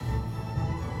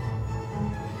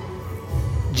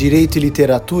Direito e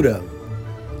Literatura,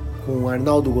 com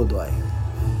Arnaldo Godoy.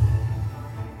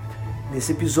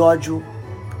 Nesse episódio,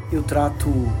 eu trato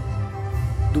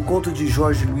do conto de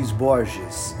Jorge Luis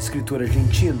Borges, escritor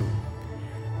argentino,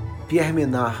 Pierre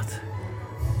Menard,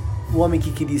 o homem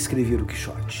que queria escrever o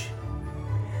Quixote.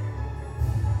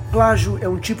 Plágio é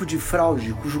um tipo de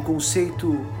fraude cujo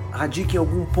conceito radica em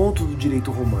algum ponto do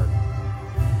direito romano.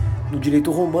 No direito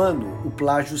romano, o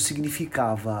plágio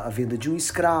significava a venda de um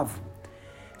escravo,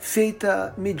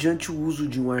 feita mediante o uso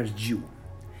de um ardil.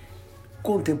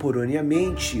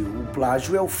 Contemporaneamente, o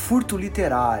plágio é o furto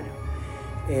literário,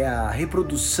 é a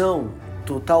reprodução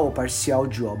total ou parcial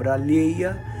de obra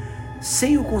alheia,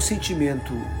 sem o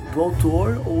consentimento do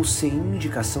autor ou sem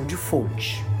indicação de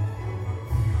fonte.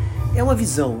 É uma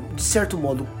visão, de certo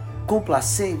modo,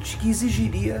 complacente que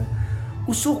exigiria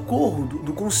o socorro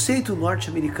do conceito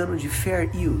norte-americano de fair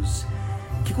use,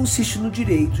 que consiste no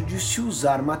direito de se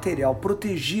usar material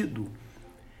protegido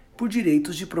por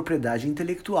direitos de propriedade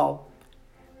intelectual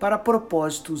para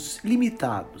propósitos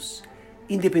limitados,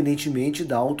 independentemente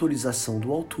da autorização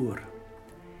do autor.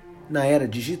 Na era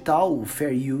digital, o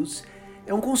fair use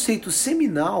é um conceito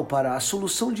seminal para a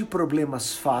solução de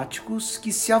problemas fáticos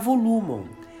que se avolumam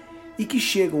e que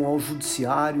chegam ao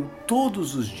judiciário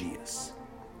todos os dias.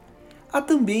 Há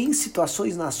também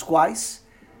situações nas quais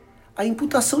a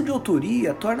imputação de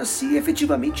autoria torna-se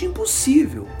efetivamente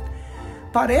impossível.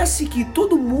 Parece que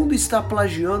todo mundo está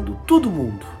plagiando todo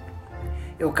mundo.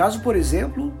 É o caso, por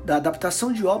exemplo, da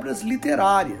adaptação de obras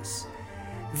literárias.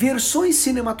 Versões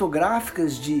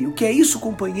cinematográficas de O Que é Isso,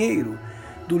 Companheiro?,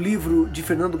 do livro de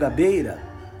Fernando Gabeira,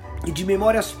 e de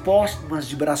Memórias Póstumas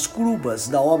de Brás Cubas,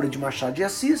 da obra de Machado de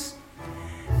Assis,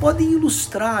 podem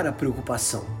ilustrar a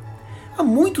preocupação. Há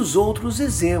muitos outros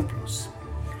exemplos.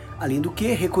 Além do que,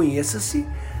 reconheça-se,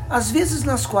 as vezes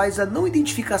nas quais a não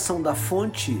identificação da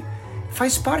fonte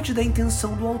faz parte da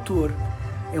intenção do autor.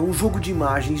 É um jogo de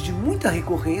imagens de muita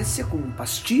recorrência, com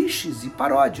pastiches e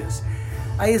paródias,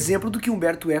 a exemplo do que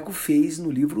Humberto Eco fez no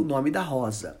livro O Nome da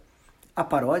Rosa. A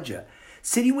paródia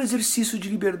seria um exercício de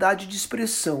liberdade de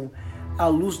expressão à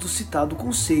luz do citado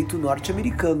conceito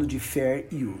norte-americano de fair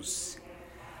use.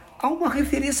 Há uma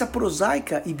referência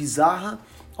prosaica e bizarra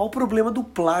ao problema do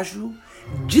plágio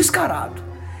descarado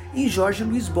em Jorge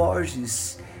Luis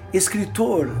Borges,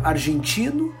 escritor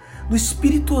argentino, no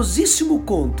espirituosíssimo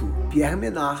conto Pierre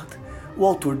Menard, o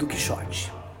autor do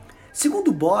Quixote.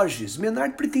 Segundo Borges,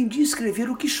 Menard pretendia escrever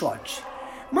o Quixote,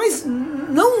 mas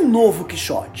não um novo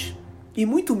Quixote, e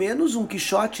muito menos um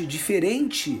Quixote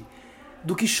diferente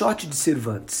do Quixote de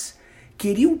Cervantes.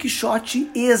 Queria um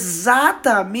Quixote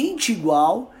exatamente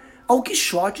igual ao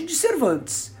Quixote de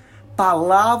Cervantes,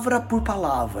 palavra por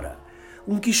palavra.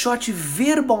 Um Quixote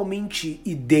verbalmente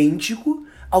idêntico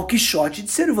ao Quixote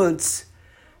de Cervantes.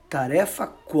 Tarefa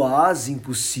quase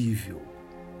impossível.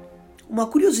 Uma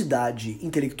curiosidade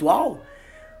intelectual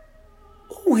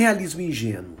ou um realismo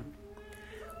ingênuo?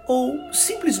 Ou,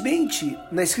 simplesmente,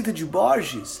 na escrita de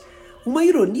Borges, uma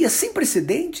ironia sem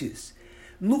precedentes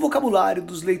no vocabulário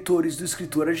dos leitores do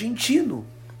escritor argentino,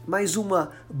 mais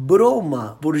uma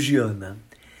broma borgiana?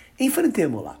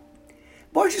 Enfrentemo-la.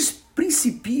 Borges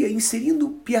principia inserindo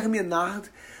Pierre Menard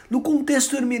no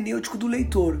contexto hermenêutico do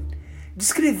leitor,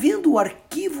 descrevendo o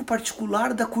arquivo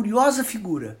particular da curiosa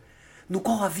figura, no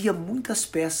qual havia muitas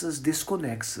peças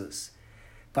desconexas.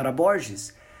 Para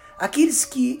Borges, aqueles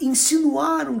que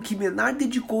insinuaram que Menard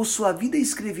dedicou sua vida a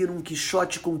escrever um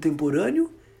Quixote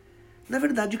contemporâneo, na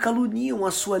verdade caluniam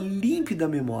a sua límpida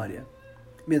memória.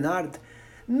 Menard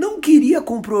não queria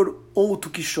compor outro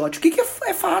Quixote, o que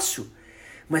é fácil,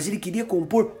 mas ele queria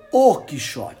compor o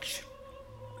Quixote.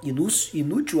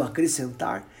 Inútil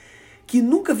acrescentar que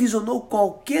nunca visionou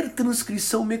qualquer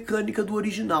transcrição mecânica do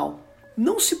original.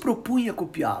 Não se propunha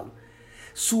copiá-lo.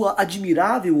 Sua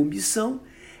admirável ambição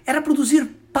era produzir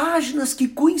páginas que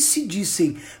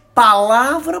coincidissem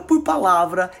palavra por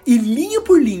palavra e linha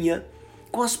por linha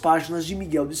com as páginas de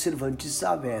Miguel de Cervantes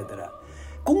Saavedra,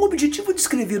 com o objetivo de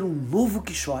escrever um novo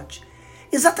Quixote,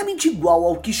 exatamente igual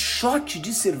ao Quixote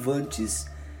de Cervantes.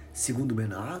 Segundo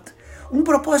Menard, um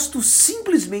propósito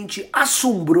simplesmente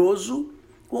assombroso.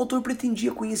 O autor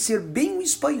pretendia conhecer bem o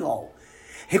espanhol,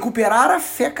 recuperar a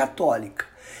fé católica,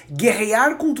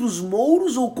 guerrear contra os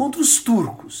mouros ou contra os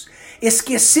turcos,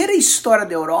 esquecer a história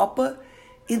da Europa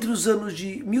entre os anos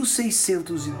de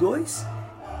 1602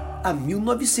 a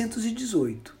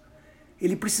 1918.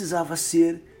 Ele precisava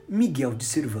ser Miguel de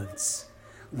Cervantes.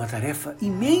 Uma tarefa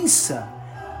imensa,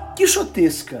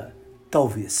 quixotesca,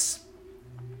 talvez.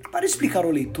 Para explicar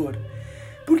ao leitor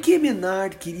por que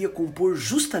Menard queria compor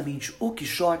justamente o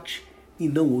Quixote e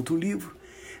não outro livro,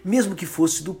 mesmo que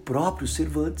fosse do próprio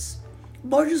Cervantes.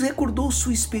 Borges recordou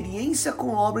sua experiência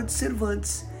com a obra de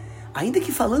Cervantes, ainda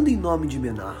que falando em nome de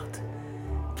Menard.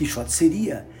 Quixote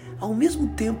seria, ao mesmo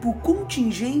tempo,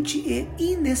 contingente e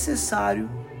innecessário.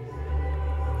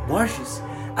 Borges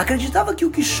acreditava que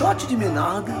o Quixote de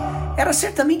Menard era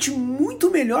certamente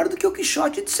muito melhor do que o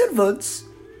Quixote de Cervantes.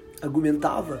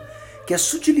 Argumentava que a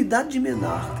sutilidade de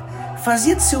Menard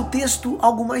fazia de seu texto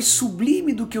algo mais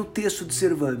sublime do que o texto de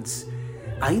Cervantes,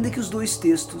 ainda que os dois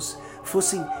textos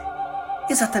fossem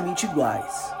exatamente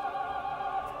iguais,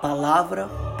 palavra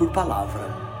por palavra.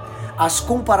 As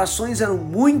comparações eram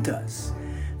muitas.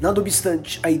 Nada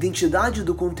obstante a identidade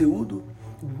do conteúdo,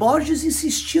 Borges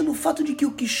insistia no fato de que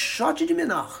o Quixote de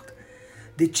Menard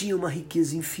detinha uma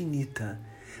riqueza infinita,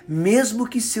 mesmo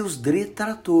que seus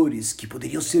detratores, que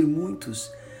poderiam ser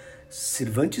muitos,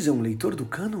 Cervantes é um leitor do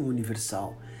cânon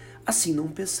universal, assim não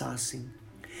pensassem.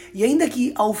 E ainda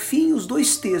que ao fim os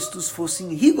dois textos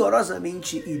fossem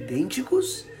rigorosamente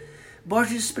idênticos,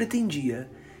 Borges pretendia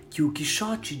que o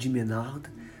Quixote de Menard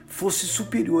fosse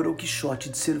superior ao Quixote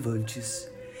de Cervantes.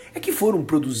 É que foram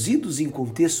produzidos em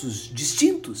contextos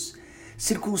distintos,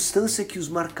 circunstância que os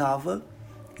marcava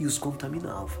e os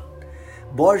contaminava.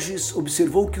 Borges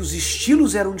observou que os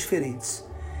estilos eram diferentes,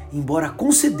 embora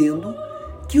concedendo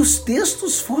que os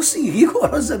textos fossem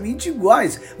rigorosamente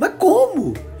iguais. Mas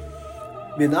como?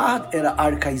 Menard era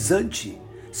arcaizante,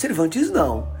 Cervantes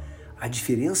não. A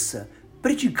diferença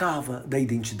predicava da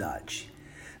identidade.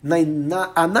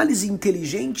 Na análise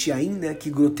inteligente, ainda que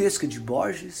grotesca de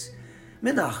Borges,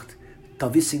 Menard,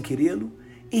 talvez sem querê-lo,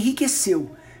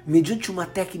 enriqueceu, mediante uma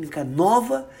técnica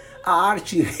nova, a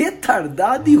arte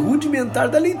retardada e rudimentar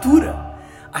da leitura,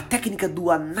 a técnica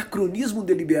do anacronismo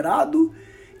deliberado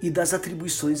e das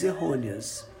atribuições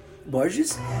errôneas.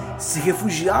 Borges se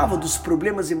refugiava dos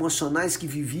problemas emocionais que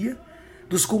vivia,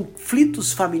 dos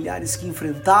conflitos familiares que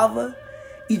enfrentava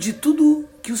e de tudo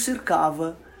que o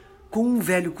cercava com um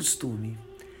velho costume.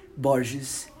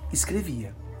 Borges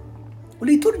escrevia. O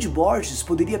leitor de Borges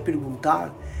poderia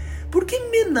perguntar por que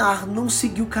Menard não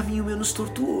seguiu o caminho menos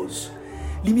tortuoso,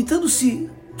 limitando-se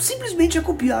simplesmente a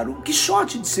copiar o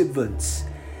Quixote de Cervantes.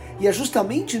 E é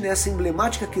justamente nessa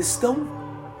emblemática questão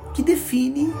que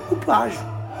define o plágio.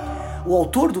 O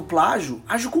autor do plágio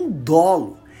age com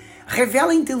dolo,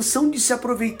 revela a intenção de se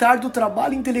aproveitar do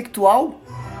trabalho intelectual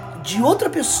de outra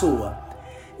pessoa,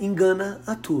 engana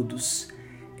a todos.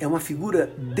 É uma figura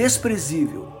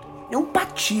desprezível, é um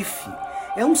patife,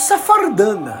 é um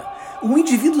safardana, um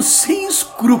indivíduo sem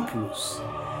escrúpulos.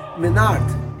 Menard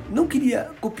não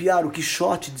queria copiar o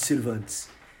Quixote de Cervantes,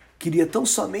 queria tão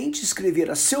somente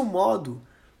escrever a seu modo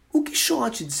o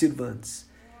Quixote de Cervantes.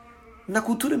 Na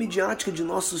cultura midiática de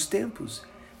nossos tempos,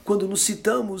 quando nos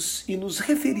citamos e nos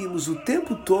referimos o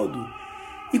tempo todo,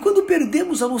 e quando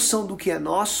perdemos a noção do que é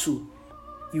nosso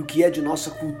e o que é de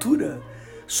nossa cultura,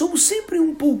 somos sempre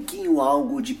um pouquinho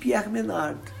algo de Pierre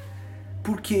Menard,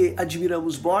 porque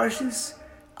admiramos Borges,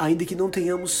 ainda que não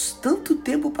tenhamos tanto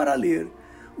tempo para ler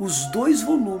os 2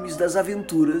 volumes das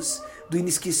aventuras do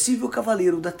inesquecível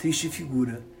cavaleiro da triste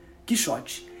figura,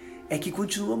 Quixote. É que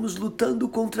continuamos lutando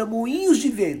contra moinhos de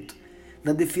vento,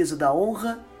 na defesa da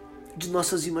honra de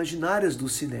nossas imaginárias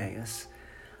Dulcinéias.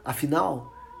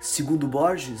 Afinal, segundo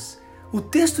Borges, o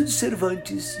texto de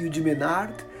Cervantes e o de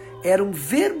Menard eram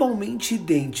verbalmente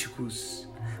idênticos,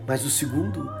 mas o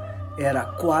segundo era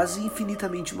quase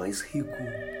infinitamente mais rico.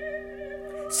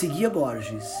 Seguia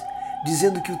Borges,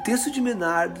 dizendo que o texto de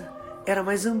Menard era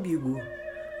mais ambíguo.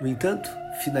 No entanto,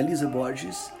 finaliza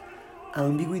Borges, a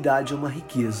ambiguidade é uma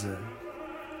riqueza.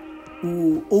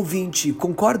 O ouvinte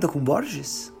concorda com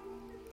Borges?